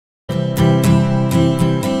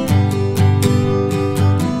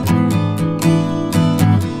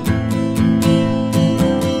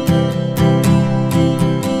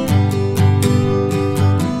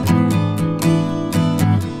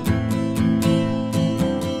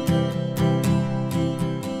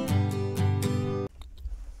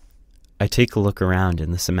I take a look around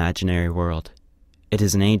in this imaginary world. It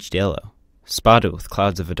is an aged yellow, spotted with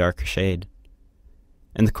clouds of a darker shade.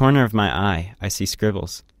 In the corner of my eye, I see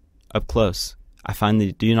scribbles. Up close, I find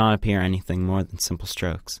they do not appear anything more than simple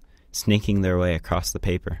strokes, snaking their way across the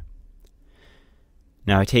paper.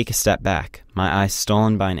 Now I take a step back, my eyes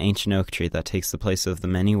stolen by an ancient oak tree that takes the place of the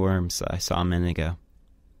many worms that I saw a minute ago.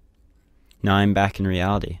 Now I am back in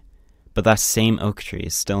reality, but that same oak tree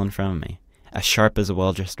is still in front of me, as sharp as a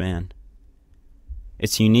well-dressed man.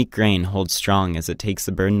 Its unique grain holds strong as it takes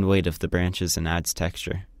the burdened weight of the branches and adds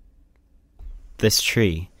texture. This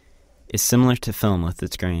tree is similar to film with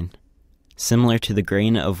its grain. Similar to the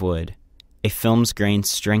grain of wood, a film's grain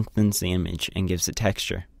strengthens the image and gives it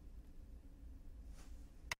texture.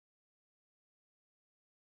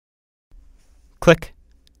 Click!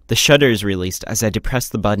 The shutter is released as I depress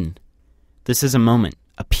the button. This is a moment,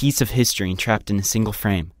 a piece of history entrapped in a single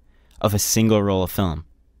frame, of a single roll of film.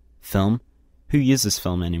 Film? Who uses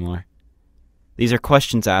film anymore? These are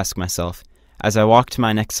questions I ask myself as I walk to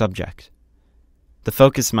my next subject. The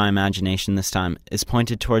focus of my imagination this time is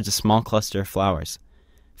pointed towards a small cluster of flowers.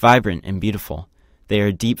 Vibrant and beautiful, they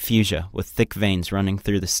are deep fuchsia with thick veins running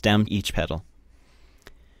through the stem of each petal.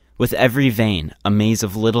 With every vein, a maze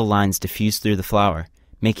of little lines diffuse through the flower,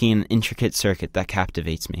 making an intricate circuit that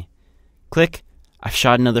captivates me. Click! I've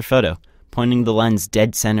shot another photo, pointing the lens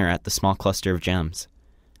dead center at the small cluster of gems.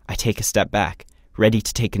 I take a step back, ready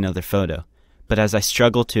to take another photo, but as I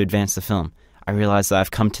struggle to advance the film, I realize that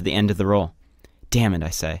I've come to the end of the roll. Damn it, I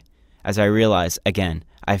say, as I realize, again,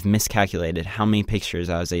 I've miscalculated how many pictures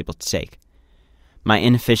I was able to take. My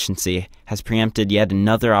inefficiency has preempted yet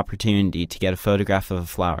another opportunity to get a photograph of a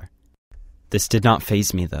flower. This did not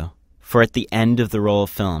faze me, though, for at the end of the roll of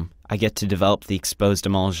film, I get to develop the exposed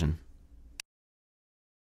emulsion.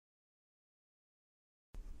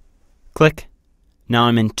 Click! Now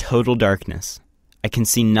I'm in total darkness. I can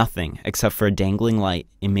see nothing except for a dangling light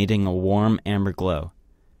emitting a warm amber glow.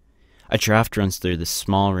 A draft runs through this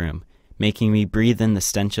small room, making me breathe in the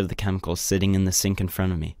stench of the chemicals sitting in the sink in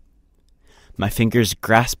front of me. My fingers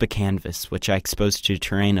grasp a canvas, which I expose to a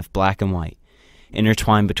terrain of black and white,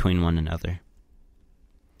 intertwined between one another.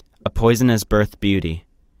 A poison has birthed beauty,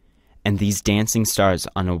 and these dancing stars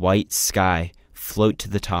on a white sky float to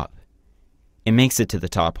the top. It makes it to the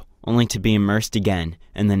top, only to be immersed again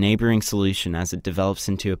in the neighboring solution as it develops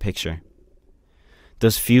into a picture.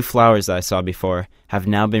 Those few flowers that I saw before have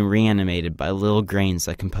now been reanimated by little grains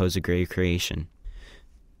that compose a greater creation.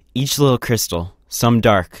 Each little crystal, some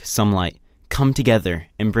dark, some light, come together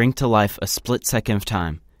and bring to life a split second of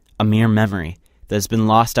time, a mere memory that has been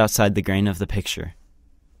lost outside the grain of the picture.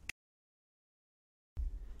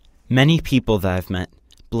 Many people that I've met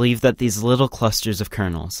believe that these little clusters of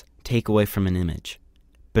kernels take away from an image,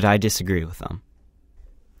 but I disagree with them.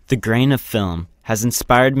 The grain of film has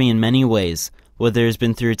inspired me in many ways, whether it has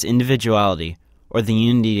been through its individuality or the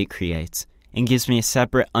unity it creates, and gives me a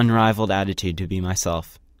separate, unrivaled attitude to be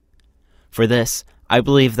myself. For this, I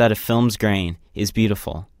believe that a film's grain is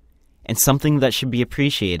beautiful, and something that should be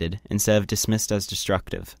appreciated instead of dismissed as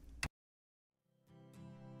destructive.